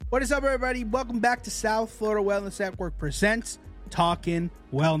What is up, everybody? Welcome back to South Florida Wellness Network presents Talkin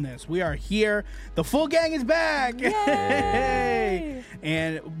Wellness. We are here. The full gang is back. Yay!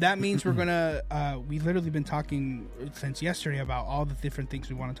 And that means we're gonna we've literally been talking since yesterday about all the different things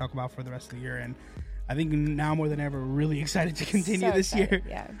we want to talk about for the rest of the year, and I think now more than ever we're really excited to continue this year.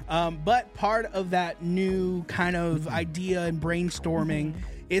 Yeah. But part of that new kind of idea and brainstorming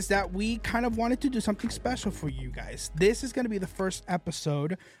is that we kind of wanted to do something special for you guys. This is going to be the first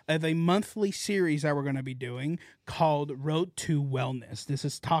episode of a monthly series that we're going to be doing called Road to Wellness. This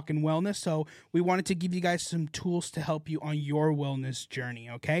is Talkin Wellness, so we wanted to give you guys some tools to help you on your wellness journey,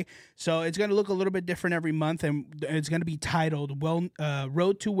 okay? So it's going to look a little bit different every month, and it's going to be titled Road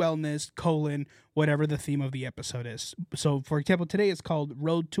to Wellness, whatever the theme of the episode is. So, for example, today it's called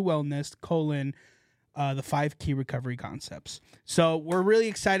Road to Wellness, the 5 key recovery concepts. So we're really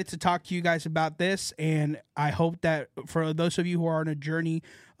excited to talk to you guys about this, and I hope that for those of you who are on a journey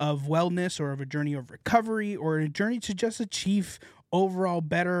of wellness or of a journey of recovery or a journey to just achieve overall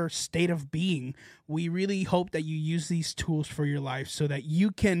better state of being, we really hope that you use these tools for your life so that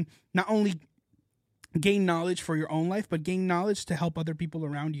you can not only gain knowledge for your own life, but gain knowledge to help other people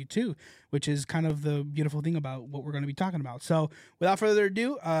around you too, which is kind of the beautiful thing about what we're going to be talking about. So without further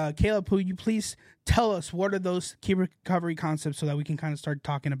ado, Caleb, will you please tell us what are those key recovery concepts so that we can kind of start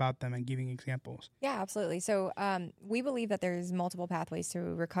talking about them and giving examples? Yeah, absolutely. So we believe that there's multiple pathways to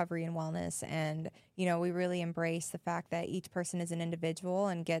recovery and wellness. And, you know, we really embrace the fact that each person is an individual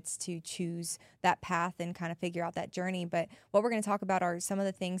and gets to choose that path and kind of figure out that journey. But what we're going to talk about are some of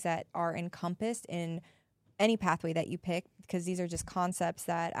the things that are encompassed in any pathway that you pick, because these are just concepts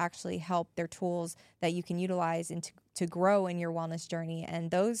that actually help. They're tools that you can utilize and to grow in your wellness journey.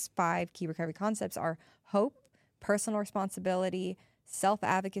 And those 5 key recovery concepts are hope, personal responsibility,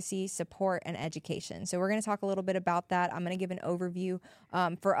 self-advocacy, support, and education. So we're going to talk a little bit about that. I'm going to give an overview.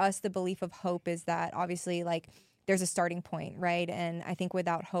 For us, the belief of hope is that obviously, like, there's a starting point, right? And I think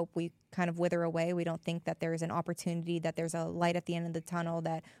without hope, we kind of wither away. We don't think that there's an opportunity, that there's a light at the end of the tunnel,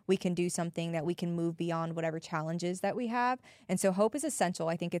 that we can do something, that we can move beyond whatever challenges that we have. And so hope is essential.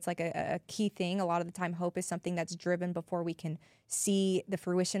 I think it's like a key thing. A lot of the time, hope is something that's driven before we can see the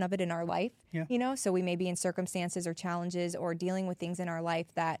fruition of it in our life. Yeah. You know, so we may be in circumstances or challenges or dealing with things in our life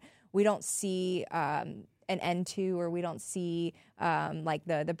that we don't see an end to, or we don't see like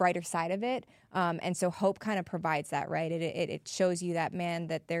the brighter side of it. And so hope kind of provides that, right? It shows you that, man,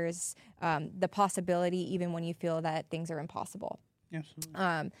 that there's the possibility even when you feel that things are impossible.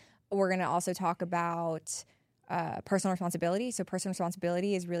 Absolutely. We're going to also talk about personal responsibility. So personal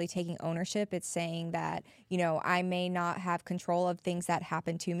responsibility is really taking ownership. It's saying that, you know, I may not have control of things that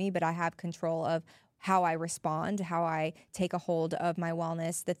happen to me, but I have control of how I respond, how I take a hold of my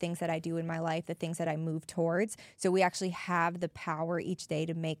wellness, the things that I do in my life, the things that I move towards. So we actually have the power each day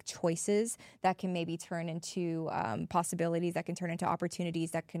to make choices that can maybe turn into possibilities, that can turn into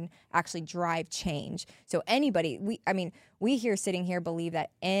opportunities, that can actually drive change. So anybody, we here sitting here believe that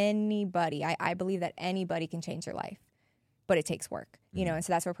anybody, I believe that anybody can change their life, but it takes work, you know, and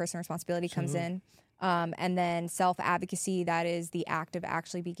so that's where personal responsibility comes in. And then self-advocacy, that is the act of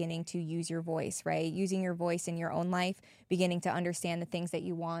actually beginning to use your voice, right? Using your voice in your own life, beginning to understand the things that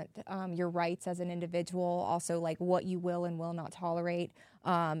you want, your rights as an individual, also like what you will and will not tolerate,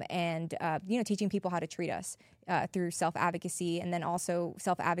 and teaching people how to treat us through self-advocacy. And then also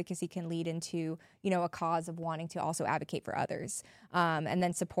self-advocacy can lead into, you know, a cause of wanting to also advocate for others. And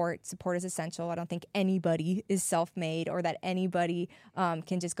then support is essential. I don't think anybody is self-made, or that anybody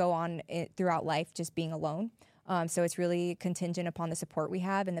can just go on throughout life just being alone. So it's really contingent upon the support we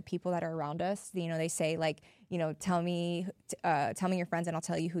have and the people that are around us. You know, they say, like, you know, tell me your friends and I'll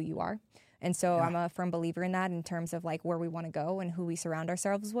tell you who you are. And so I'm a firm believer in that in terms of like where we want to go and who we surround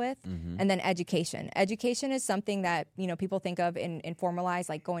ourselves with. And then education. Education is something that, you know, people think of in formalized,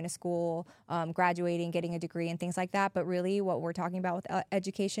 like going to school, graduating, getting a degree and things like that. But really what we're talking about with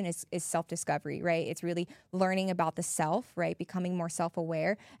education is self-discovery, right? It's really learning about the self, right? Becoming more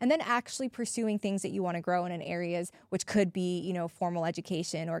self-aware, and then actually pursuing things that you want to grow in areas, which could be, you know, formal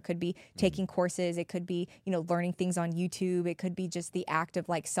education, or it could be taking courses. It could be, you know, learning things on YouTube. It could be just the act of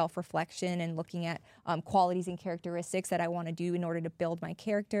like self-reflection and looking at qualities and characteristics that I want to do in order to build my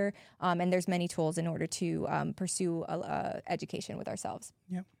character. And there's many tools in order to pursue education with ourselves.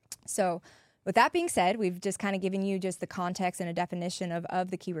 Yep. So with that being said, we've just kind of given you just the context and a definition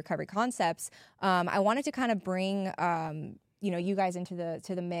of the key recovery concepts. I wanted to kind of bring you guys into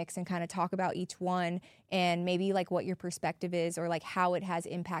the mix and kind of talk about each one and maybe like what your perspective is, or like how it has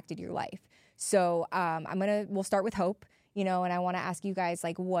impacted your life. So we'll start with hope. You know, and I want to ask you guys,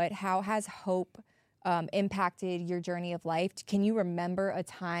 like, how has hope impacted your journey of life? Can you remember a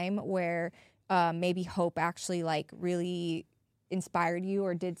time where maybe hope actually like really inspired you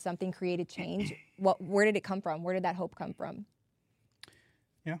or did something, created change? Where did it come from? Where did that hope come from?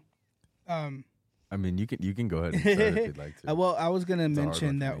 Yeah. I mean, you can go ahead and start if you'd like to. Well, I was going to It's a hard mention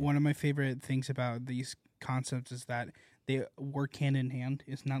one for that me. one of my favorite things about these concepts is that they work hand in hand.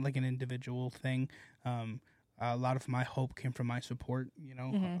 It's not like an individual thing. A lot of my hope came from my support, you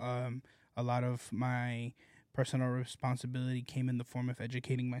know. Mm-hmm. A lot of my personal responsibility came in the form of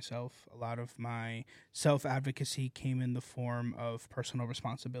educating myself. A lot of my self-advocacy came in the form of personal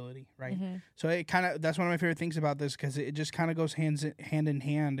responsibility, right? Mm-hmm. So it kind of, that's one of my favorite things about this, because it just kind of goes hand in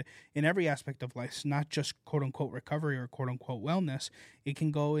hand in every aspect of life, not just quote unquote recovery or quote unquote wellness. It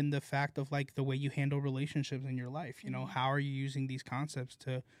can go in the fact of like the way you handle relationships in your life. You know, how are you using these concepts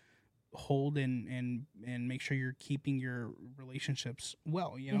to hold and make sure you're keeping your relationships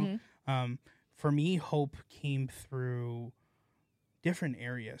well, you know? Mm-hmm. For me, hope came through different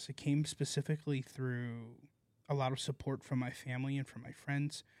areas. It came specifically through a lot of support from my family and from my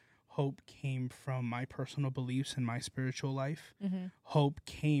friends. Hope came from my personal beliefs in my spiritual life. Mm-hmm. Hope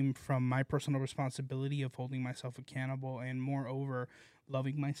came from my personal responsibility of holding myself accountable and, moreover,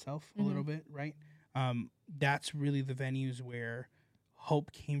 loving myself a little bit, right? That's really the venues where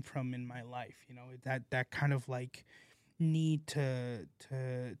hope came from in my life, you know, that kind of like need to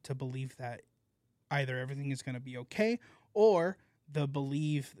believe that either everything is going to be okay, or the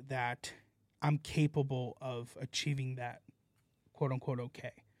belief that I'm capable of achieving that quote unquote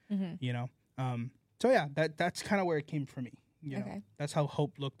okay, you know? So yeah, that's kind of where it came for me. You know, that's how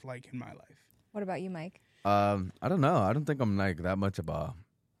hope looked like in my life. What about you, Mike? I don't know. I don't think I'm like that much of a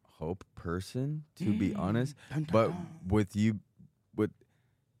hope person, to be honest. Dun, dun, But dun.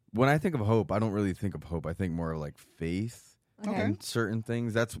 when I think of hope, I don't really think of hope. I think more of like faith Okay. in certain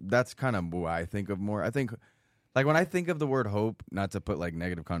things. That's kind of what I think of more. I think like when I think of the word hope, not to put like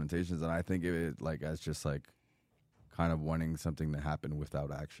negative connotations, and I think of it like as just like kind of wanting something to happen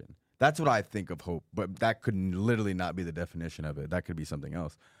without action. That's what I think of hope, but that could literally not be the definition of it. That could be something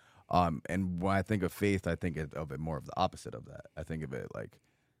else. And when I think of faith, I think of it more of the opposite of that. I think of it like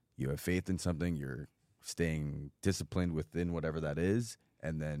you have faith in something, you're staying disciplined within whatever that is,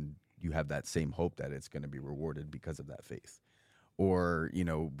 and then you have that same hope that it's going to be rewarded because of that faith. Or, you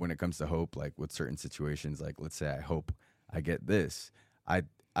know, when it comes to hope, like with certain situations, like let's say I hope I get this.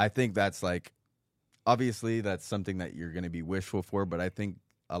 I think that's like, obviously that's something that you're going to be wishful for, but I think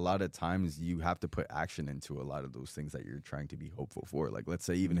a lot of times you have to put action into a lot of those things that you're trying to be hopeful for. Like let's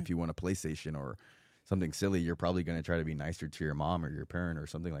say even if you want a PlayStation or something silly, you're probably going to try to be nicer to your mom or your parent or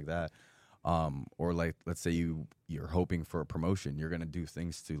something like that. Or like let's say you're hoping for a promotion, you're going to do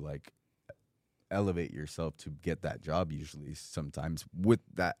things to like elevate yourself to get that job, usually sometimes with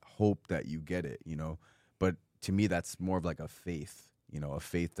that hope that you get it, you know. But to me that's more of like a faith, you know, a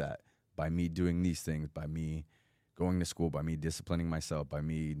faith that by me doing these things, by me going to school, by me disciplining myself, by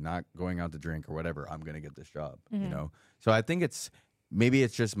me not going out to drink or whatever, I'm going to get this job, you know. So I think maybe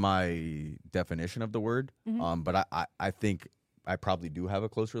it's just my definition of the word, but I think I probably do have a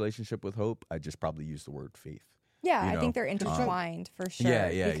close relationship with hope. I just probably use the word faith. Yeah, You I know, think they're intertwined for sure.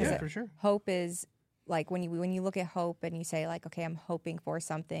 Yeah, for sure. Hope is like when you look at hope and you say like, okay, I'm hoping for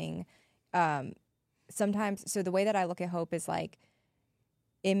something. Sometimes, so the way that I look at hope is like,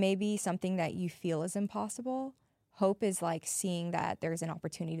 it may be something that you feel is impossible. Hope is like seeing that there's an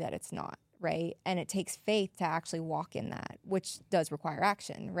opportunity that it's not, right? And it takes faith to actually walk in that, which does require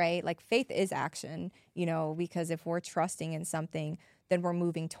action, right? Like faith is action, you know, because if we're trusting in something, then we're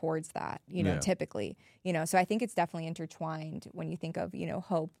moving towards that, you know, typically, you know. So I think it's definitely intertwined when you think of, you know,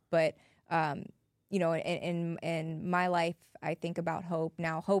 hope. But, you know, in my life, I think about hope.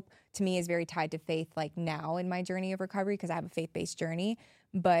 Now, hope to me is very tied to faith, like now in my journey of recovery, because I have a faith-based journey.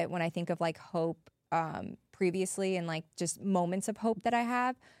 But when I think of like hope previously and like just moments of hope that I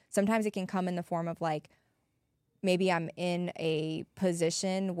have, sometimes it can come in the form of like, maybe I'm in a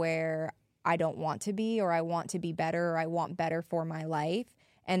position where I don't want to be, or I want to be better, or I want better for my life.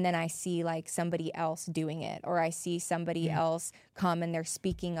 And then I see like somebody else doing it, or I see somebody else come and they're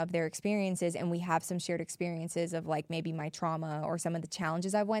speaking of their experiences, and we have some shared experiences of like maybe my trauma or some of the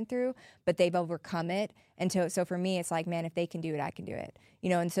challenges I've went through, but they've overcome it. And so for me, it's like, man, if they can do it, I can do it, you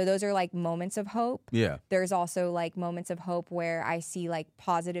know? And so those are like moments of hope. Yeah. There's also like moments of hope where I see like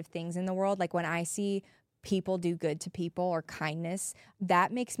positive things in the world. Like when I see people do good to people or kindness,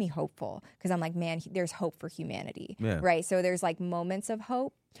 that makes me hopeful, because I'm like, man, there's hope for humanity, right? So there's like moments of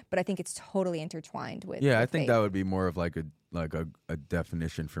hope, but I think it's totally intertwined with I think faith. that would be more of like a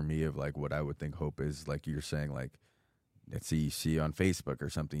definition for me of like what I would think hope is. Like you're saying, like let's say you see on Facebook or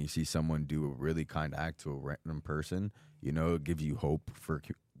something, you see someone do a really kind act to a random person, you know, it gives you hope for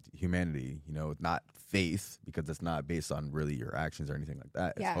humanity, you know, not faith because it's not based on really your actions or anything like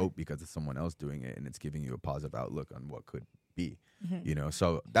that. It's hope because it's someone else doing it and it's giving you a positive outlook on what could be, you know.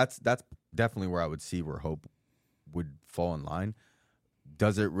 So that's definitely where I would see where hope would fall in line.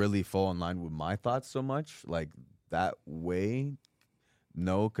 Does it really fall in line with my thoughts so much like that way?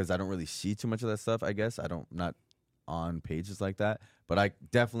 No, because I don't really see too much of that stuff. I guess not on pages like that, but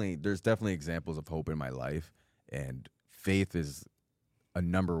there's definitely examples of hope in my life, and faith is a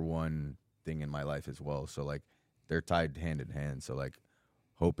number one thing in my life as well. So like they're tied hand in hand. So like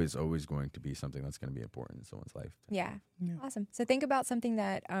hope is always going to be something that's going to be important in someone's life. Yeah. Awesome. So think about something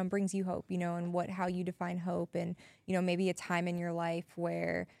that brings you hope, you know, and how you define hope, and, you know, maybe a time in your life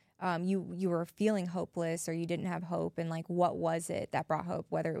where you were feeling hopeless or you didn't have hope, and like what was it that brought hope,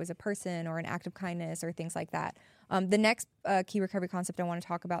 whether it was a person or an act of kindness or things like that. The next key recovery concept I want to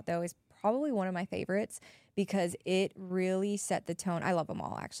talk about, though, is probably one of my favorites because it really set the tone. I love them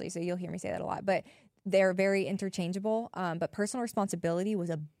all, actually, so you'll hear me say that a lot, but they're very interchangeable. But personal responsibility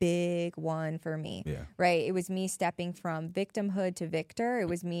was a big one for me, right? It was me stepping from victimhood to victor. It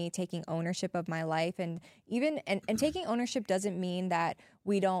was me taking ownership of my life. And taking ownership doesn't mean that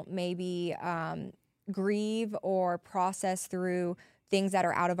we don't maybe grieve or process through things that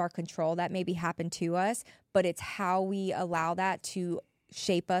are out of our control that maybe happen to us, but it's how we allow that to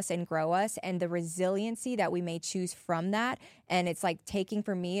shape us and grow us, and the resiliency that we may choose from that. And it's like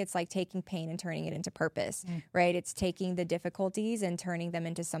for me, it's like taking pain and turning it into purpose, right? It's taking the difficulties and turning them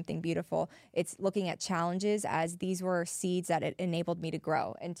into something beautiful. It's looking at challenges as these were seeds that it enabled me to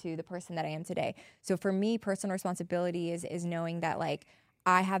grow into the person that I am today. So for me, personal responsibility is knowing that like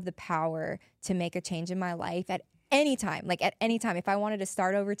I have the power to make a change in my life at any time. If I wanted to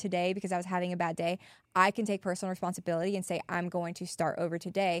start over today because I was having a bad day, I can take personal responsibility and say, I'm going to start over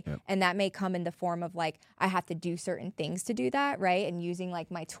today. Yep. And that may come in the form of like, I have to do certain things to do that, right? And using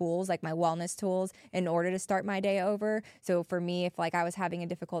like my tools, like my wellness tools in order to start my day over. So for me, if like I was having a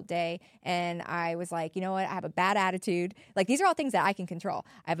difficult day and I was like, you know what, I have a bad attitude. Like these are all things that I can control.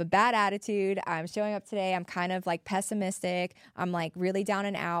 I have a bad attitude. I'm showing up today. I'm kind of like pessimistic. I'm like really down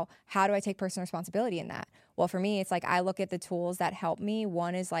and out. How do I take personal responsibility in that? Well, for me, it's like I look at the tools that help me.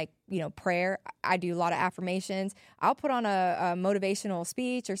 One is like, you know, prayer. I do a lot of affirmations. I'll put on a motivational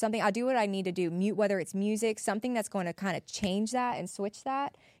speech or something. I'll do what I need to do, whether it's music, something that's going to kind of change that and switch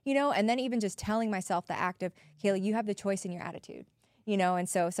that, you know, and then even just telling myself the act of, Kaylee, you have the choice in your attitude, you know, and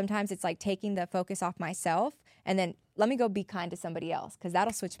so sometimes it's like taking the focus off myself and then let me go be kind to somebody else because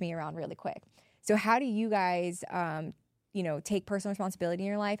that'll switch me around really quick. So how do you guys take personal responsibility in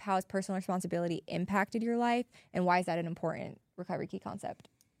your life? How has personal responsibility impacted your life? And why is that an important recovery key concept?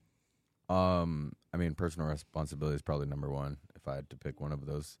 I mean, personal responsibility is probably number one if I had to pick one of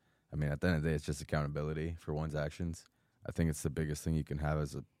those. I mean, at the end of the day, it's just accountability for one's actions. I think it's the biggest thing you can have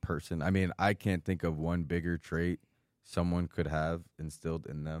as a person. I mean, I can't think of one bigger trait someone could have instilled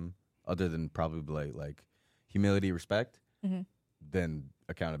in them other than probably like humility, respect, than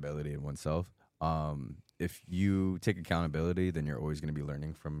accountability in oneself. If you take accountability, then you're always going to be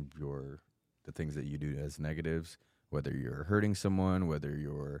learning from the things that you do as negatives, whether you're hurting someone, whether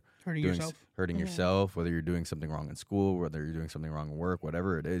you're hurting yourself, whether you're doing something wrong in school, whether you're doing something wrong at work,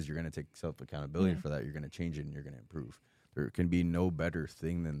 whatever it is, you're going to take self-accountability for that. You're going to change it and you're going to improve. There can be no better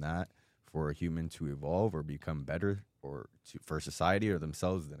thing than that for a human to evolve or become better or for society or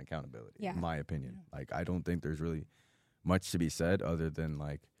themselves than accountability, in my opinion. Like, I don't think there's really much to be said other than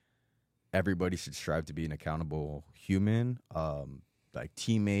like, everybody should strive to be an accountable human, like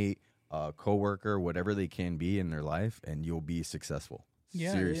teammate, coworker, whatever they can be in their life, and you'll be successful.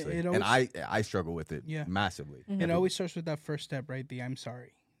 Yeah, seriously. It always, and I struggle with it massively. It always starts with that first step, right? The I'm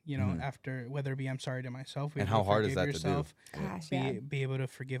sorry. You know, after whether it be I'm sorry to myself, and how hard is that yourself, to do? Gosh, be able to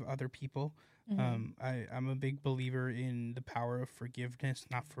forgive other people. I'm a big believer in the power of forgiveness,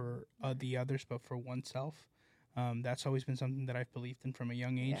 not for the others, but for oneself. That's always been something that I've believed in from a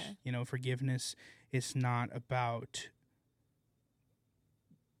young age. Yeah. You know, forgiveness is not about,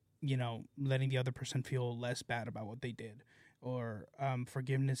 you know, letting the other person feel less bad about what they did. Or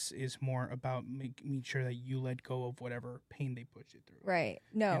forgiveness is more about making sure that you let go of whatever pain they put you through. Right.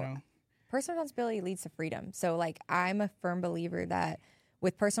 No. You know? Personal responsibility leads to freedom. So, like, I'm a firm believer that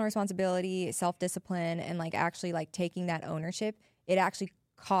with personal responsibility, self-discipline, and, like, actually, like, taking that ownership, it actually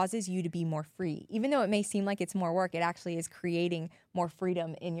causes you to be more free. Even though it may seem like it's more work, it actually is creating more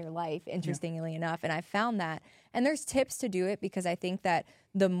freedom in your life, interestingly enough. And I found that. And there's tips to do it, because I think that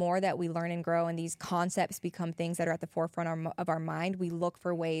the more that we learn and grow and these concepts become things that are at the forefront of our mind, we look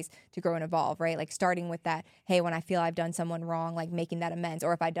for ways to grow and evolve, right? Like starting with that, hey, when I feel I've done someone wrong, like making that amends,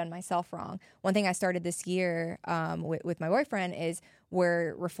 or if I've done myself wrong. One thing I started this year with my boyfriend is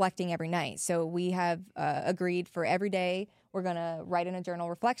we're reflecting every night. So we have agreed for every day we're going to write in a journal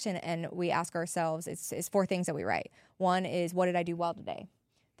reflection, and we ask ourselves, it's 4 things that we write. One is, what did I do well today?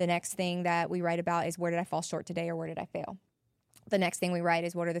 The next thing that we write about is, where did I fall short today, or where did I fail? The next thing we write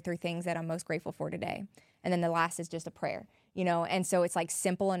is, what are the 3 things that I'm most grateful for today? And then the last is just a prayer, and so it's like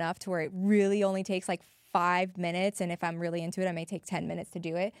simple enough to where it really only takes like 5 minutes. And if I'm really into it, I may take 10 minutes to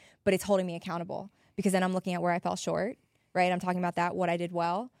do it, but it's holding me accountable, because then I'm looking at where I fell short, right? I'm talking about that, what I did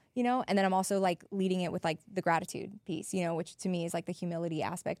well, and then I'm also like leading it with like the gratitude piece, which to me is like the humility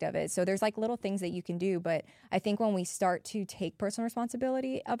aspect of it. So there's like little things that you can do. But I think when we start to take personal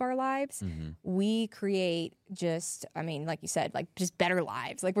responsibility of our lives, we create like you said, like just better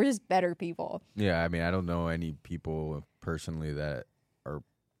lives. Like we're just better people. Yeah. I mean, I don't know any people personally that are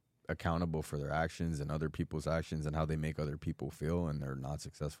accountable for their actions and other people's actions and how they make other people feel, and they're not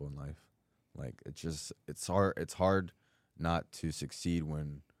successful in life. Like it's hard not to succeed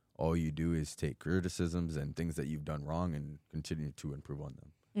when all you do is take criticisms and things that you've done wrong and continue to improve on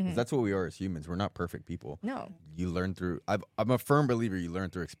them. 'Cause that's what we are as humans. We're not perfect people. No. You learn through, I'm a firm believer you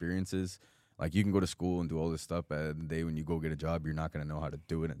learn through experiences. Like you can go to school and do all this stuff, but the day when you go get a job, you're not going to know how to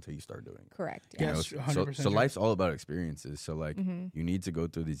do it until you start doing it. Correct. You Yes, know? 100%. So life's all about experiences. So like you need to go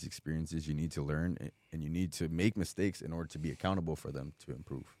through these experiences, you need to learn, and you need to make mistakes in order to be accountable for them to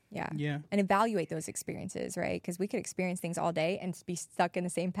improve. Yeah. Yeah. And evaluate those experiences, right? Because we could experience things all day and be stuck in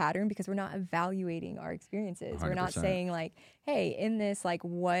the same pattern because we're not evaluating our experiences. 100%. We're not saying like, hey, in this, like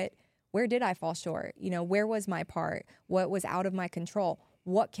where did I fall short? Where was my part? What was out of my control?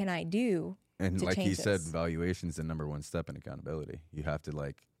 What can I do? And to like change he said, this? valuation is the number one step in accountability. You have to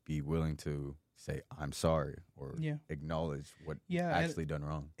like be willing to say, I'm sorry, or acknowledge what actually done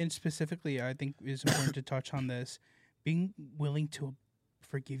wrong. And specifically, I think it's important to touch on this, being willing to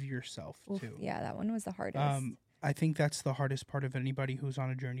forgive yourself too. Yeah, that one was the hardest. I think that's the hardest part of anybody who's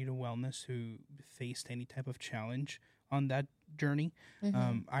on a journey to wellness, who faced any type of challenge on that journey.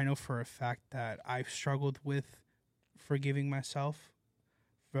 I know for a fact that I've struggled with forgiving myself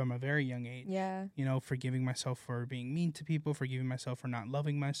from a very young age. Yeah. Forgiving myself for being mean to people, forgiving myself for not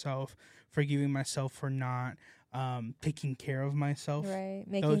loving myself, forgiving myself for not taking care of myself. Right.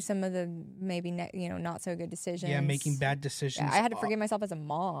 Making some of the maybe not so good decisions. Yeah, making bad decisions. Yeah, I had to forgive myself as a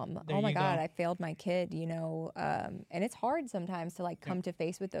mom. There Oh my you God, go. I failed my kid, and it's hard sometimes to like come to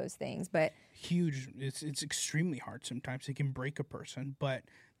face with those things, but huge. It's extremely hard sometimes. It can break a person, but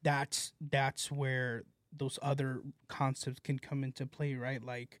that's where those other concepts can come into play, right?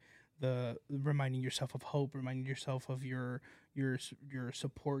 Like the reminding yourself of hope, reminding yourself of your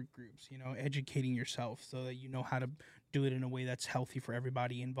support groups, educating yourself so that you know how to do it in a way that's healthy for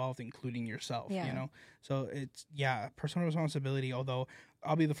everybody involved, including yourself. So it's personal responsibility, although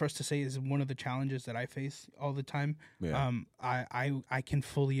I'll be the first to say is one of the challenges that I face all the time. I can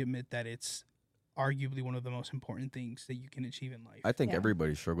fully admit that it's arguably one of the most important things that you can achieve in life. I think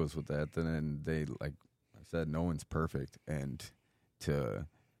everybody struggles with that. And then they, like I said, no one's perfect. And to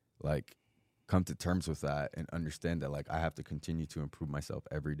like come to terms with that and understand that like I have to continue to improve myself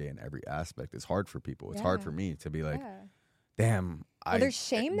every day in every aspect. It's hard for people. It's hard for me to be like, damn, there's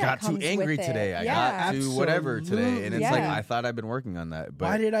shame that got comes too angry with it. today. I got too whatever today. And it's like, I thought I've been working on that. But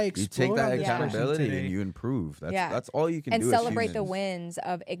why did I you explode take that on this person accountability today? and you improve. That's all you can and do. celebrate as the humans. wins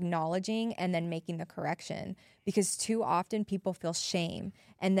of acknowledging and then making the correction, because too often people feel shame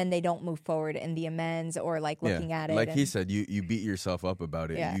and then they don't move forward in the amends or like looking at it. Like he said, you beat yourself up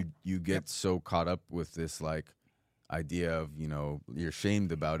about it. Yeah. You get so caught up with this like idea of, you're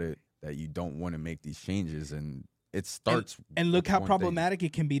ashamed about it that you don't want to make these changes, and it starts and look with how one problematic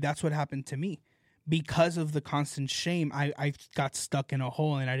it can be. That's what happened to me. Because of the constant shame, I got stuck in a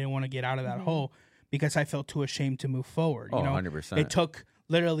hole, and I didn't want to get out of that hole because I felt too ashamed to move forward. 100%. It took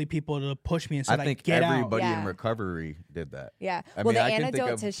literally people to push me and say, I think get out. everybody in recovery did that. Yeah. I Well, mean, the I can think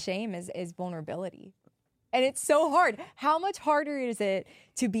antidote of- to shame is vulnerability. And it's so hard. How much harder is it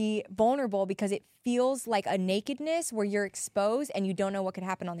to be vulnerable because it feels like a nakedness where you're exposed and you don't know what could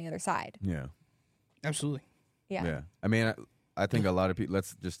happen on the other side? Yeah. Absolutely. Yeah. I mean, I think a lot of people,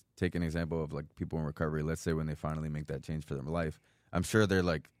 let's just take an example of like people in recovery. Let's say when they finally make that change for their life, I'm sure they're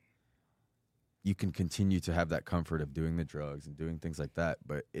like, you can continue to have that comfort of doing the drugs and doing things like that,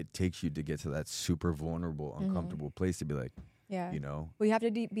 but it takes you to get to that super vulnerable, uncomfortable place to be like, Yeah. You know? Well, you have to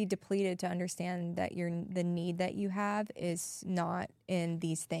be depleted to understand that the need that you have is not in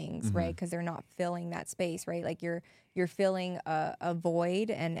these things, right? Because they're not filling that space, right? Like you're feeling a void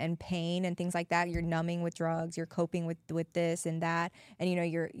and pain and things like that. You're numbing with drugs. You're coping with this and that, and you know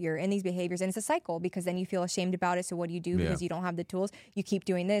you're in these behaviors, and it's a cycle because then you feel ashamed about it. So what do you do because you don't have the tools? You keep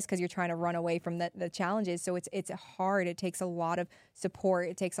doing this because you're trying to run away from the challenges. So it's hard. It takes a lot of support.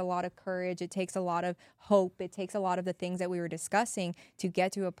 It takes a lot of courage. It takes a lot of hope. It takes a lot of the things that we were discussing to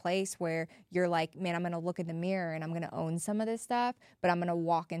get to a place where you're like, man, I'm going to look in the mirror and I'm going to own some of this stuff, but I'm going to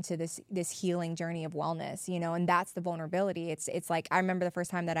walk into this healing journey of wellness, you know, and that's the vulnerability. It's like, I remember the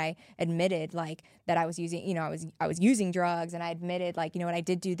first time that I admitted like that I was using, you know, I was using drugs, and I admitted like, you know what, I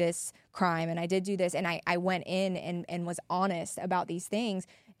did do this crime and I did do this. And I went in and was honest about these things,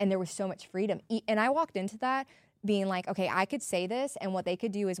 and there was so much freedom. And I walked into that being like, okay, I could say this, and what they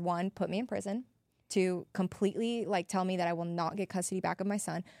could do is, one, put me in prison, to completely like tell me that I will not get custody back of my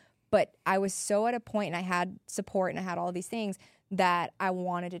son. But I was so at a point, and I had support and I had all these things, that I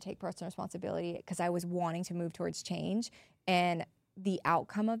wanted to take personal responsibility because I was wanting to move towards change. And the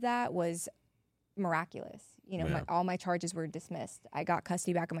outcome of that was miraculous. You know, all my charges were dismissed. I got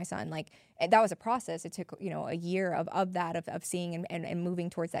custody back of my son. Like, that was a process. It took, you know, a year of seeing and moving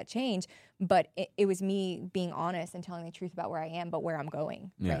towards that change. But it was me being honest and telling the truth about where I am, but where I'm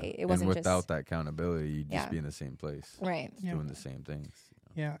going. Yeah. Right? It wasn't and without that accountability, you'd just be in the same place. Right. Doing the same things.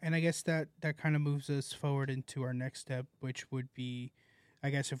 Yeah, and I guess that kind of moves us forward into our next step, which would be, I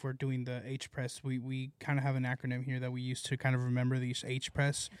guess if we're doing the HPRESS, we kind of have an acronym here that we use to kind of remember these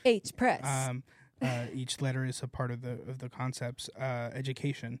HPRESS. HPRESS. Each letter is a part of the concepts.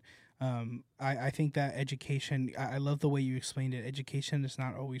 Education. I think that education, I love the way you explained it. Education is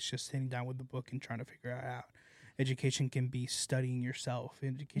not always just sitting down with the book and trying to figure it out. Education can be studying yourself.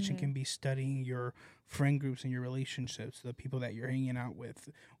 Education can be studying your friend groups and your relationships, the people that you're hanging out with.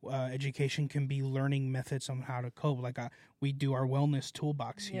 Education can be learning methods on how to cope. Like we do our wellness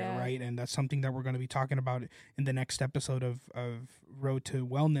toolbox here, right? And that's something that we're going to be talking about in the next episode of Road to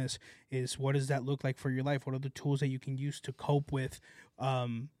Wellness, is what does that look like for your life? What are the tools that you can use to cope with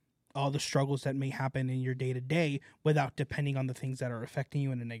all the struggles that may happen in your day-to-day without depending on the things that are affecting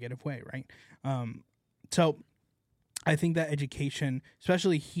you in a negative way, right? So I think that education,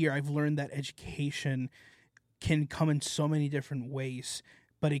 especially here, I've learned that education can come in so many different ways,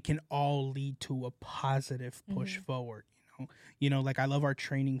 but it can all lead to a positive push forward. You know, like I love our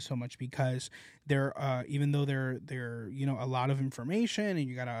training so much because they're even though they're you know, a lot of information, and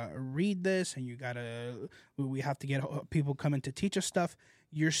you gotta read this, and we have to get people coming to teach us stuff.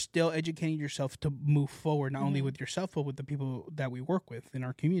 You're still educating yourself to move forward, not only with yourself, but with the people that we work with in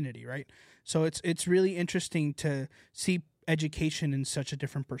our community, right? So it's really interesting to see education in such a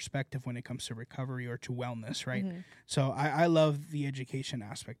different perspective when it comes to recovery or to wellness, right? So I love the education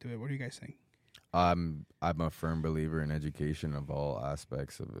aspect of it. What do you guys think? I'm a firm believer in education of all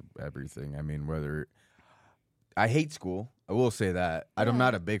aspects of everything. I mean, I hate school. I will say that. I'm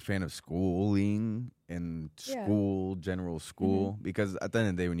not a big fan of schooling and general school, because at the end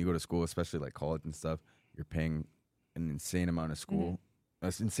of the day, when you go to school, especially like college and stuff, you're paying an insane amount of school,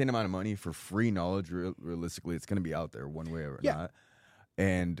 an insane amount of money for free knowledge. Realistically, it's going to be out there one way or not.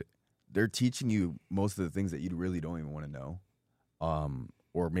 And they're teaching you most of the things that you really don't even want to know,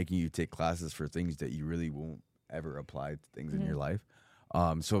 or making you take classes for things that you really won't ever apply to things in your life.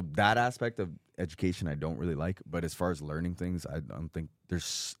 So that aspect of education I don't really like, but as far as learning things, I don't think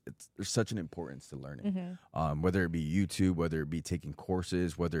there's such an importance to learning. Whether it be YouTube, whether it be taking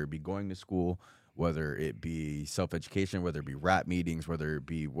courses, whether it be going to school, whether it be self-education, whether it be rap meetings, whether it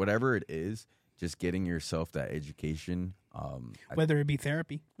be whatever it is, just getting yourself that education. Whether it be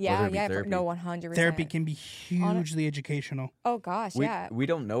therapy. Yeah, therapy. No, 100%. Therapy can be hugely educational. Oh gosh, we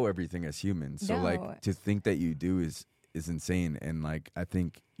don't know everything as humans, so like to think that you do is insane. And like I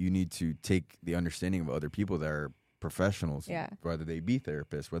think you need to take the understanding of other people that are professionals, whether they be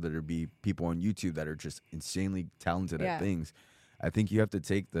therapists, whether there be people on YouTube that are just insanely talented at things. I think you have to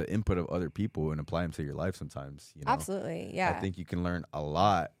take the input of other people and apply them to your life sometimes. You know? Absolutely, yeah. I think you can learn a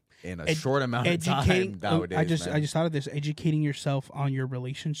lot in a short amount of time nowadays. I just thought of this: educating yourself on your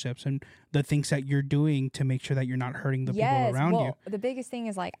relationships and the things that you're doing to make sure that you're not hurting the people around you. The biggest thing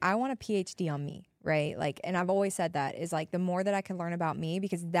is like I want a PhD on me, right? Like, and I've always said that is like the more that I can learn about me,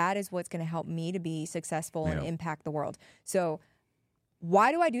 because that is what's going to help me to be successful and impact the world. So,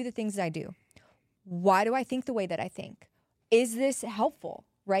 why do I do the things that I do? Why do I think the way that I think? Is this helpful?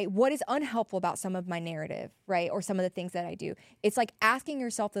 right? What is unhelpful about some of my narrative, right? Or some of the things that I do. It's like asking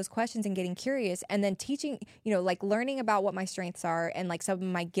yourself those questions and getting curious, and then teaching, like learning about what my strengths are and like some of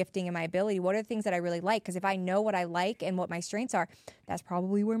my gifting and my ability. What are the things that I really like? Because if I know what I like and what my strengths are, that's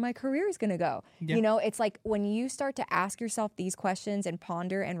probably where my career is going to go. Yeah. It's like when you start to ask yourself these questions and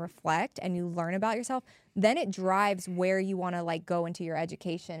ponder and reflect and you learn about yourself, then it drives where you want to like go into your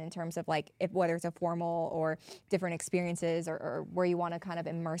education in terms of like whether it's a formal or different experiences or where you want to kind of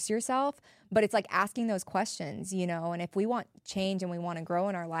immerse yourself. But it's like asking those questions, and if we want change and we want to grow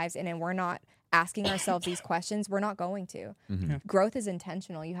in our lives and we're not asking ourselves these questions, we're not going to. Mm-hmm. Yeah. Growth is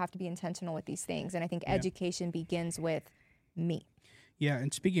intentional. You have to be intentional with these things. And I think education begins with me. Yeah,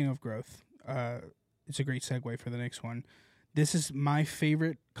 and speaking of growth, it's a great segue for the next one. This is my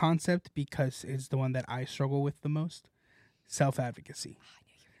favorite concept because it's the one that I struggle with the most. Self-advocacy.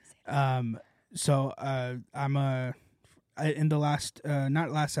 I'm in the last,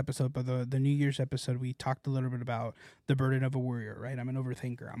 not last episode, but the New Year's episode, we talked a little bit about the burden of a worrier, right? I'm an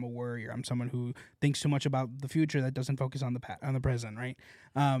overthinker. I'm a worrier. I'm someone who thinks too much about the future that doesn't focus on the present, right?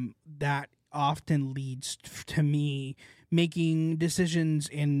 That often leads to me making decisions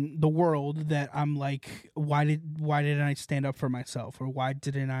in the world that I'm like, why didn't I stand up for myself, or why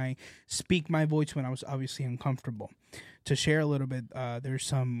didn't I speak my voice when I was obviously uncomfortable? To share a little bit, there's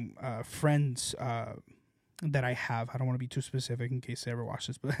some friends that I have. I don't want to be too specific in case they ever watch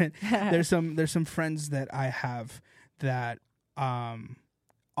this, but there's some friends that I have that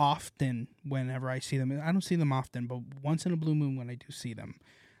often, whenever I see them, I don't see them often, but once in a blue moon when I do see them,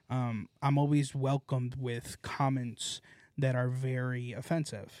 I'm always welcomed with comments that are very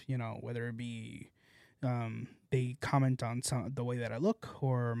offensive, whether it be they comment on the way that I look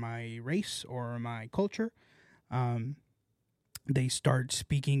or my race or my culture. They start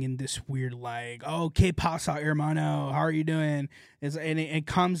speaking in this weird like, oh, ¿qué pasa, hermano? How are you doing? It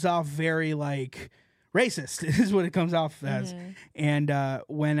comes off very like racist is what it comes off as. And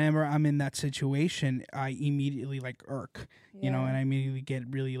whenever I'm in that situation, I immediately like irk, and I immediately get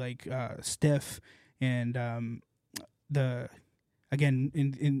really like stiff. And again,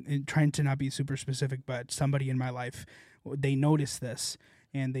 in trying to not be super specific, but somebody in my life, they notice this,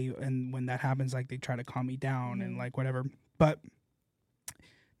 and when that happens, like they try to calm me down and like whatever. But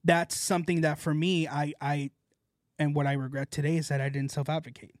that's something that for me, and what I regret today is that I didn't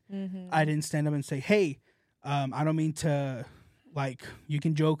self-advocate. I didn't stand up and say, hey, I don't mean to, like, you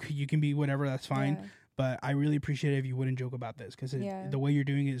can joke, you can be whatever, that's fine. Yeah. But I really appreciate it if you wouldn't joke about this, because the way you're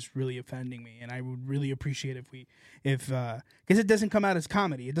doing it is really offending me. And I would really appreciate because it doesn't come out as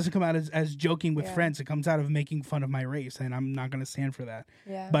comedy. It doesn't come out as joking with friends. It comes out of making fun of my race, and I'm not going to stand for that.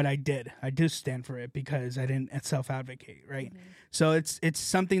 Yeah. But I did stand for it because I didn't self-advocate, right? So it's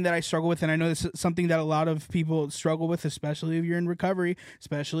something that I struggle with, and I know this is something that a lot of people struggle with, especially if you're in recovery,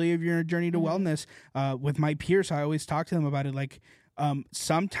 especially if you're in a journey to wellness. With my peers, I always talk to them about it. Like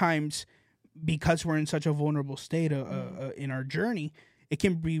sometimes, because we're in such a vulnerable state in our journey, it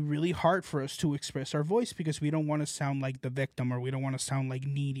can be really hard for us to express our voice because we don't want to sound like the victim, or we don't want to sound like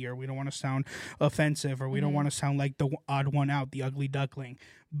needy, or we don't want to sound offensive, or we don't want to sound like the odd one out, the ugly duckling.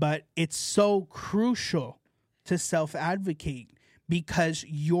 But it's so crucial to self-advocate because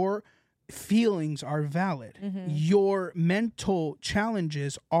your feelings are valid. Your mental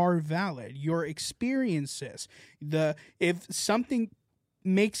challenges are valid. Your experiences, if something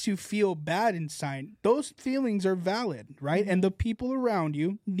makes you feel bad inside, those feelings are valid, right? And the people around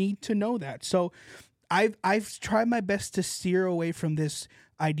you need to know that. So I've tried my best to steer away from this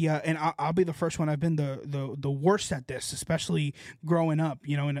idea, and I'll be the first one. I've been the worst at this, especially growing up,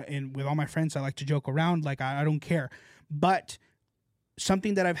 and with all my friends, I like to joke around, like I don't care. But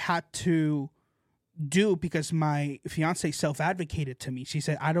something that I've had to do, because my fiance self-advocated to me, she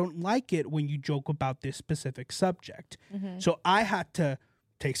said, I don't like it when you joke about this specific subject. So I had to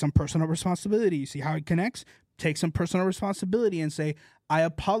take some personal responsibility. You see how it connects? Take some personal responsibility and say, I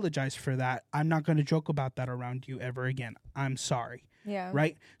apologize for that. I'm not going to joke about that around you ever again. I'm sorry. Yeah.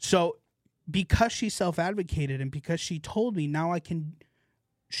 Right? So because she self-advocated and because she told me, now I can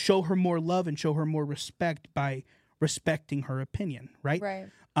show her more love and show her more respect by respecting her opinion. Right? Right.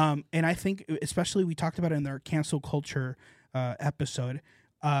 And I think, especially we talked about it in our cancel culture episode,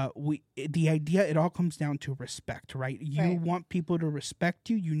 the idea, it all comes down to respect, right? You want people to respect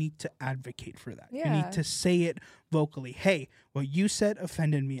you. You need to advocate for that. You need to say it vocally. Hey, what you said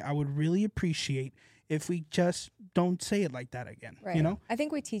offended me. I would really appreciate if we just don't say it like that again. Right. I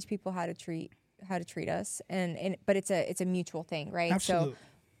think we teach people how to treat us, but it's a mutual thing, right? Absolutely. So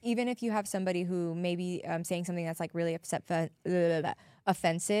even if you have somebody who may be saying something that's like really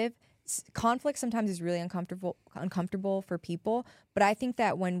offensive, conflict sometimes is really uncomfortable for people, but I think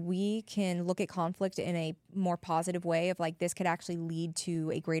that when we can look at conflict in a more positive way of like, this could actually lead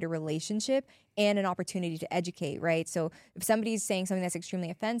to a greater relationship and an opportunity to educate, right? So if somebody's saying something that's extremely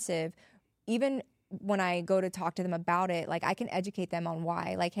offensive, even when I go to talk to them about it, like I can educate them on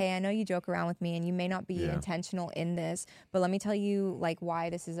why. Like, hey, I know you joke around with me and you may not be intentional in this, but let me tell you like why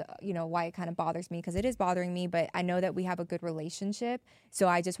this is, why it kind of bothers me, because it is bothering me, but I know that we have a good relationship. So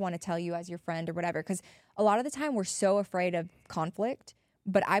I just want to tell you as your friend or whatever, because a lot of the time we're so afraid of conflict.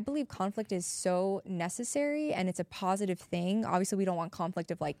 But I believe conflict is so necessary and it's a positive thing. Obviously, we don't want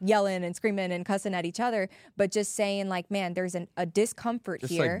conflict of like yelling and screaming and cussing at each other, but just saying like, man, there's a discomfort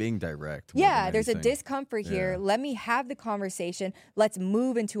just here. like being direct. Yeah, there's a discomfort here. Let me have the conversation. Let's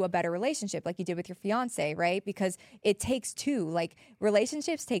move into a better relationship like you did with your fiance, right? Because it takes two. Like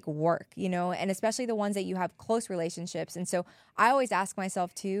relationships take work, and especially the ones that you have close relationships. And so I always ask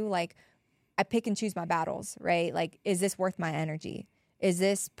myself too, like I pick and choose my battles, right? Like, is this worth my energy? Is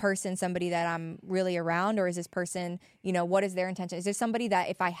this person somebody that I'm really around, or is this person, what is their intention? Is this somebody that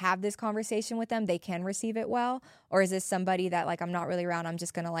if I have this conversation with them, they can receive it well? Or is this somebody that like I'm not really around, I'm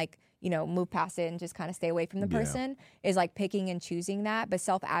just going to like, move past it and just kind of stay away from the person? Is like picking and choosing that. But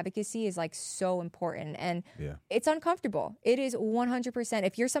self-advocacy is like so important, and it's uncomfortable. It is 100%.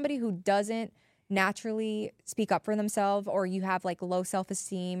 If you're somebody who doesn't naturally speak up for themselves, or you have like low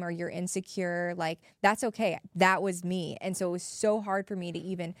self-esteem, or you're insecure, like that's okay. That was me. And so it was so hard for me to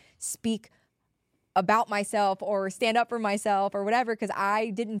even speak about myself or stand up for myself or whatever, because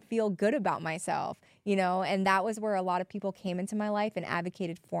I didn't feel good about myself, and that was where a lot of people came into my life and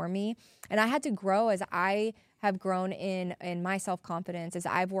advocated for me. And I had to grow as I have grown in my self-confidence, as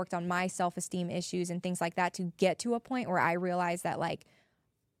I've worked on my self-esteem issues and things like that, to get to a point where I realized that like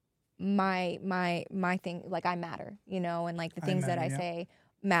my thing, like I matter, and like the things that I say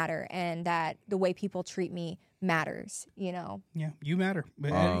matter, and that the way people treat me matters, Yeah, you matter.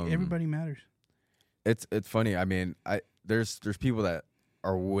 But everybody matters. It's funny. I mean, there's people that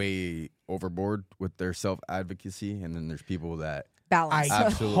are way overboard with their self-advocacy, and then there's people that balance. I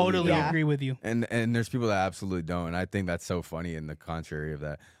absolutely totally don't. agree with you. And there's people that absolutely don't. And I think that's so funny in the contrary of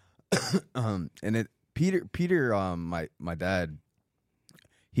that. Peter, my dad,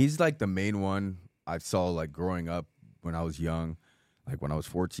 he's like the main one I saw like growing up when I was young, like when I was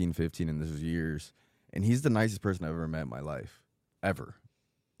 14, 15, and this was years. And he's the nicest person I've ever met in my life, ever.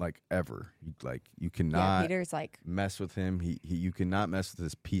 Like ever. You cannot Peter's like mess with him. You cannot mess with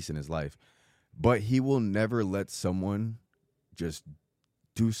his peace in his life. But he will never let someone just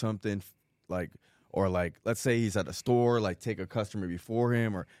do something like, or like, let's say he's at a store, like take a customer before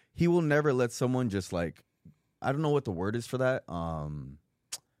him, or he will never let someone just like, I don't know what the word is for that.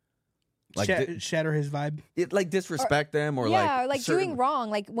 Like shatter his vibe. It like disrespect them, or like doing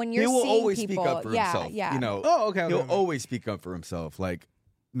wrong. Like when you're seeing people, he will always speak up for himself. Yeah. Oh, okay. He'll always speak up for himself. Like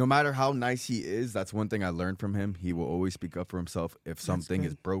no matter how nice he is, that's one thing I learned from him. He will always speak up for himself. If something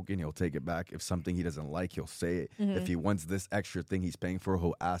is broken, he'll take it back. If something he doesn't like, he'll say it. Mm-hmm. If he wants this extra thing he's paying for,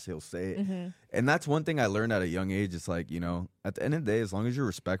 he'll say it. Mm-hmm. And that's one thing I learned at a young age. It's like, at the end of the day, as long as you're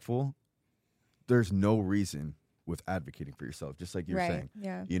respectful, there's no reason with advocating for yourself, just like you're saying.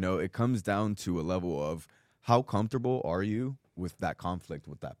 Yeah. It comes down to a level of how comfortable are you with that conflict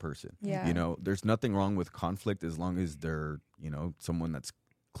with that person. Yeah. There's nothing wrong with conflict as long as they're, someone that's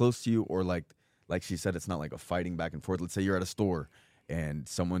close to you, or like she said, it's not like a fighting back and forth. Let's say you're at a store and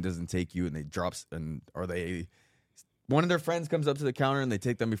someone doesn't take you, and they drops, one of their friends comes up to the counter and they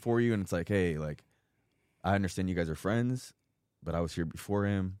take them before you, and it's like, hey, like, I understand you guys are friends, but I was here before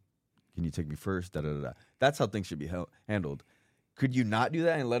him. Can you take me first? That's how things should be handled. Could you not do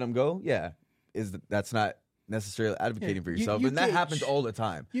that and let them go? Yeah. That's not necessarily advocating for yourself. And that happens all the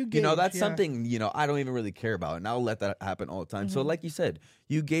time. That's something, I don't even really care about. And I'll let that happen all the time. Mm-hmm. So like you said,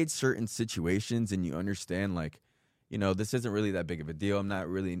 you gauge certain situations and you understand like, this isn't really that big of a deal. I'm not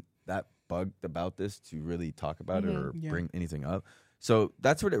really that bugged about this to really talk about it or bring anything up. So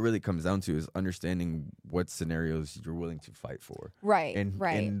that's what it really comes down to, is understanding what scenarios you're willing to fight for. Right.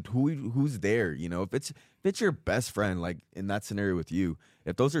 And who's there, if it's your best friend, like in that scenario with you,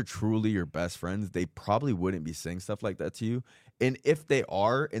 if those are truly your best friends, they probably wouldn't be saying stuff like that to you. And if they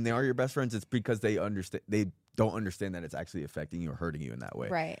are, and they are your best friends, it's because they don't understand that it's actually affecting you or hurting you in that way.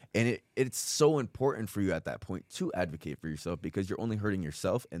 Right. And it's so important for you at that point to advocate for yourself, because you're only hurting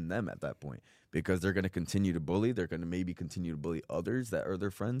yourself and them at that point. because they're going to continue to bully. They're going to maybe continue to bully others that are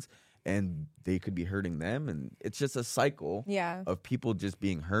their friends, and they could be hurting them. And it's just a cycle of people just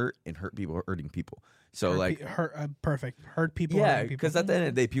being hurt and hurt people hurting people. So perfect. Hurt people. Yeah, because at the end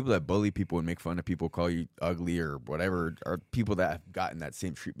of the day, people that bully people and make fun of people, call you ugly or whatever, are people that have gotten that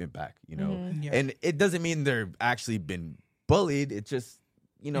same treatment back, you know? And it doesn't mean they've actually been bullied. It's just,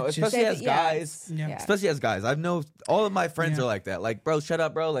 you know, especially as guys. Especially as guys. I know all of my friends are like that. Like, bro, shut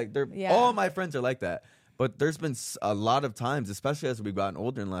up, bro. Like, all of my friends are like that. But there's been a lot of times, especially as we've gotten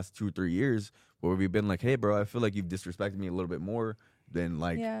older in the last 2 or 3 years, where we've been like, hey, bro, I feel like you've disrespected me a little bit more than,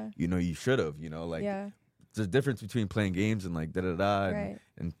 like, you know, you should have, you know, like, there's a difference between playing games and, like,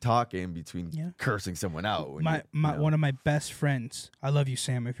 and talking between cursing someone out. One of my best friends, I love you,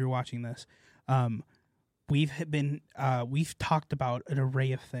 Sam, if you're watching this, we've talked about an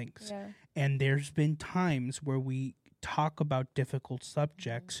array of things, and there's been times where we talk about difficult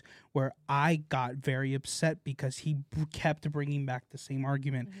subjects where I got very upset because he kept bringing back the same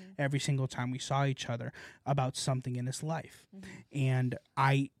argument every single time we saw each other about something in his life. And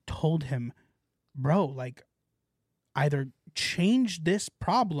I told him, bro, like, either change this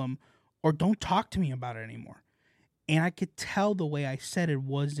problem or don't talk to me about it anymore. And I could tell the way I said it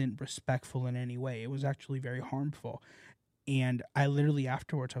wasn't respectful in any way. It was actually very harmful. And I literally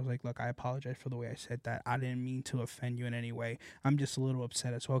afterwards, I was like, look, I apologize for the way I said that. I didn't mean to offend you in any way. I'm just a little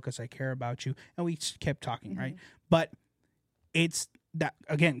upset as well because I care about you. And we kept talking, right? But it's that,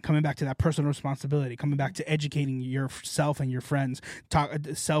 again, coming back to that personal responsibility, coming back to educating yourself and your friends,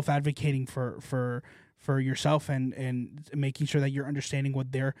 self-advocating for yourself and making sure that you're understanding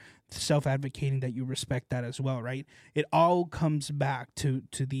what they're self-advocating, that you respect that as well, right? It all comes back to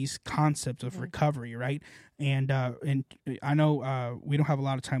these concepts of recovery, right? And I know we don't have a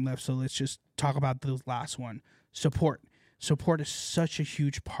lot of time left, so let's just talk about the last one, support. Support is such a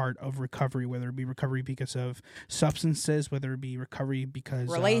huge part of recovery, whether it be recovery because of substances, whether it be recovery because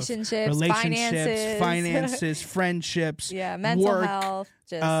relationships, of finances, friendships, mental work, health,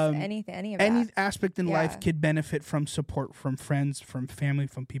 just any aspect in life could benefit from support from friends, from family,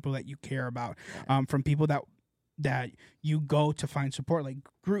 from people that you care about, from people that you go to find support, like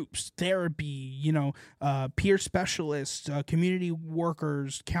groups, therapy, you know, peer specialists, community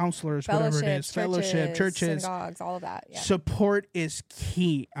workers, counselors, whatever it is, churches, synagogues, all of that. Support is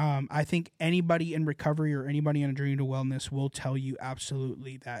key. I think anybody in recovery or anybody on a journey to wellness will tell you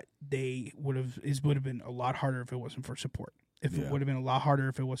absolutely that it would have been a lot harder if it wasn't for support. It would have been a lot harder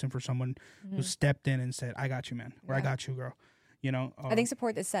if it wasn't for someone who stepped in and said, I got you, man, or I got you, girl. You know, I think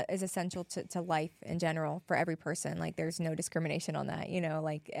support is essential to life in general for every person. Like, there's no discrimination on that. You know,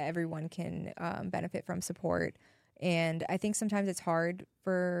 like, everyone can benefit from support. And I think sometimes it's hard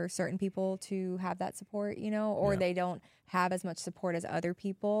for certain people to have that support, you know, or they don't have as much support as other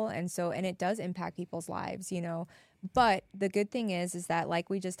people. And it does impact people's lives, you know. But the good thing is that, like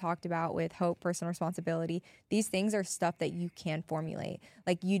we just talked about with hope, personal responsibility, these things are stuff that you can formulate.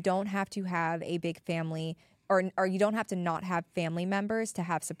 Like, you don't have to have a big family, or you don't have to not have family members to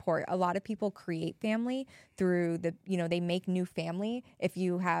have support. A lot of people create family through they make new family. If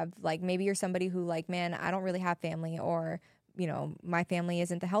you have, like, maybe you're somebody who, like, man, I don't really have family, or, you know, my family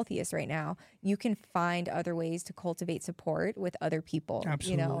isn't the healthiest right now. You can find other ways to cultivate support with other people.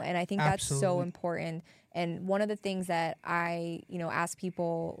 Absolutely. You know, and I think that's so important. And one of the things that I, you know, ask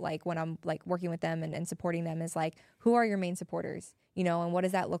people, like, when I'm, like, working with them and supporting them is, like, who are your main supporters? You know, and what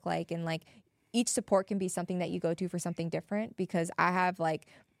does that look like? And, like, each support can be something that you go to for something different, because I have, like,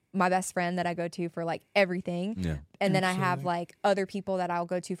 my best friend that I go to for, like, everything. Yeah. And then I have, like, other people that I'll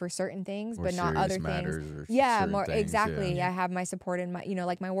go to for certain things, but not other things. Yeah, more things, exactly. Yeah. I have my support in my, you know,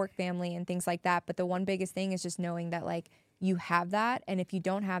 like, my work family and things like that. But the one biggest thing is just knowing that, like, you have that, and if you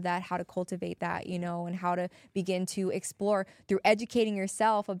don't have that, how to cultivate that, you know, and how to begin to explore through educating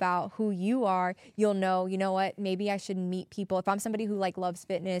yourself about who you are. You'll know, you know what, maybe I should meet people. If I'm somebody who, like, loves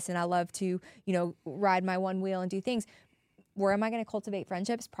fitness and I love to, you know, ride my one wheel and do things, where am I going to cultivate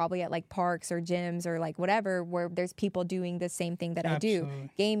friendships? Probably at, like, parks or gyms or, like, whatever, where there's people doing the same thing that I do,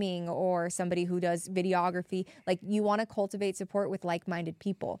 gaming, or somebody who does videography. Like, you want to cultivate support with like-minded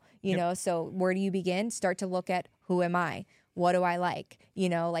people, you know? So where do you begin? Start to look at, who am I? What do I like? You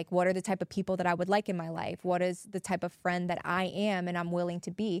know, like, what are the type of people that I would like in my life? What is the type of friend that I am and I'm willing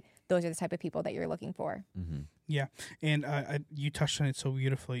to be? Those are the type of people that you're looking for. Mm-hmm. Yeah. And you touched on it so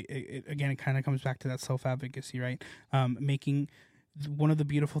beautifully. It kind of comes back to that self-advocacy, right? Making one of the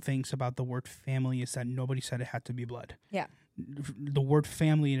beautiful things about the word family is that nobody said it had to be blood. Yeah. The word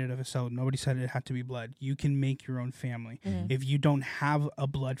family in and of itself, nobody said it had to be blood. You can make your own family. Mm-hmm. If you don't have a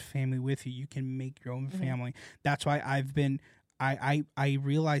blood family with you, you can make your own family. That's why I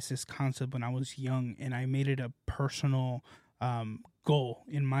realized this concept when I was young, and I made it a personal goal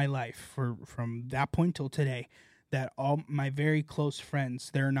in my life from that point till today, that all my very close friends,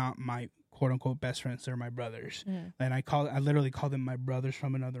 they're not my quote unquote best friends, they're my brothers. And I literally call them my brothers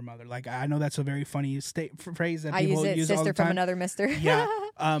from another mother. Like, I know that's a very funny phrase that people use all the time. Sister from another mister. Yeah.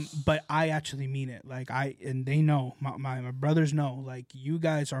 But I actually mean it. Like, and they know, my brothers know, like, you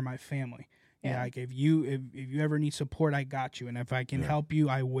guys are my family. Yeah. Like, if you ever need support, I got you. And if I can help you,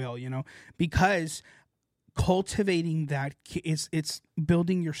 I will, because cultivating that, it's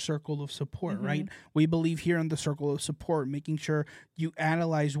building your circle of support, right? We believe here in the circle of support, making sure you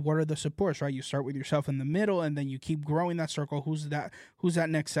analyze what are the supports, right? You start with yourself in the middle, and then you keep growing that circle. Who's that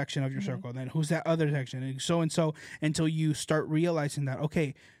next section of your circle? Then who's that other section? And so until you start realizing that,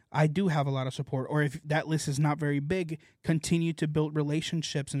 okay, I do have a lot of support. Or if that list is not very big, continue to build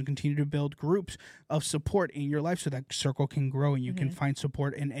relationships and continue to build groups of support in your life so that circle can grow and you can find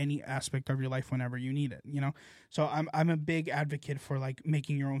support in any aspect of your life whenever you need it, So I'm a big advocate for, like,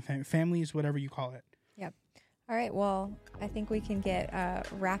 making your own families, whatever you call it. Yep. All right. Well, I think we can get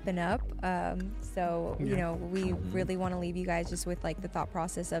wrapping up. We really want to leave you guys just with, like, the thought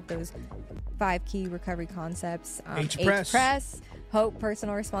process of those 5 key recovery concepts. HPRESS, hope,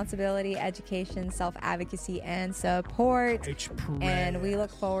 personal responsibility, education, self-advocacy, and support. HPRESS. And we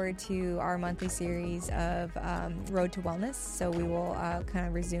look forward to our monthly series of Road to Wellness. So we will kind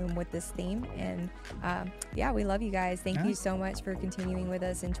of resume with this theme. And we love you guys. Thank you so much for continuing with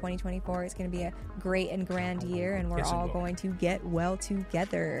us in 2024. It's going to be a great and grand year, and we're all going to get well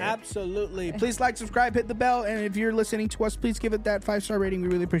together. Absolutely. Please like, subscribe, hit the bell, and if you're listening to us, please give it that 5-star rating. We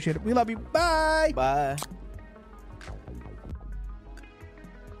really appreciate it. We love you. Bye. Bye.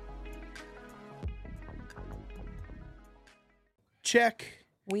 Check.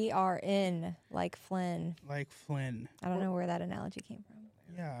 We are in like Flynn. Like Flynn. I don't know where that analogy came from.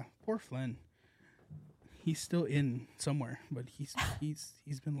 Yeah, poor Flynn. He's still in somewhere, but he's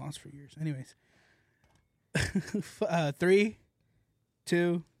been lost for years. Anyways. 3,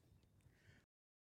 2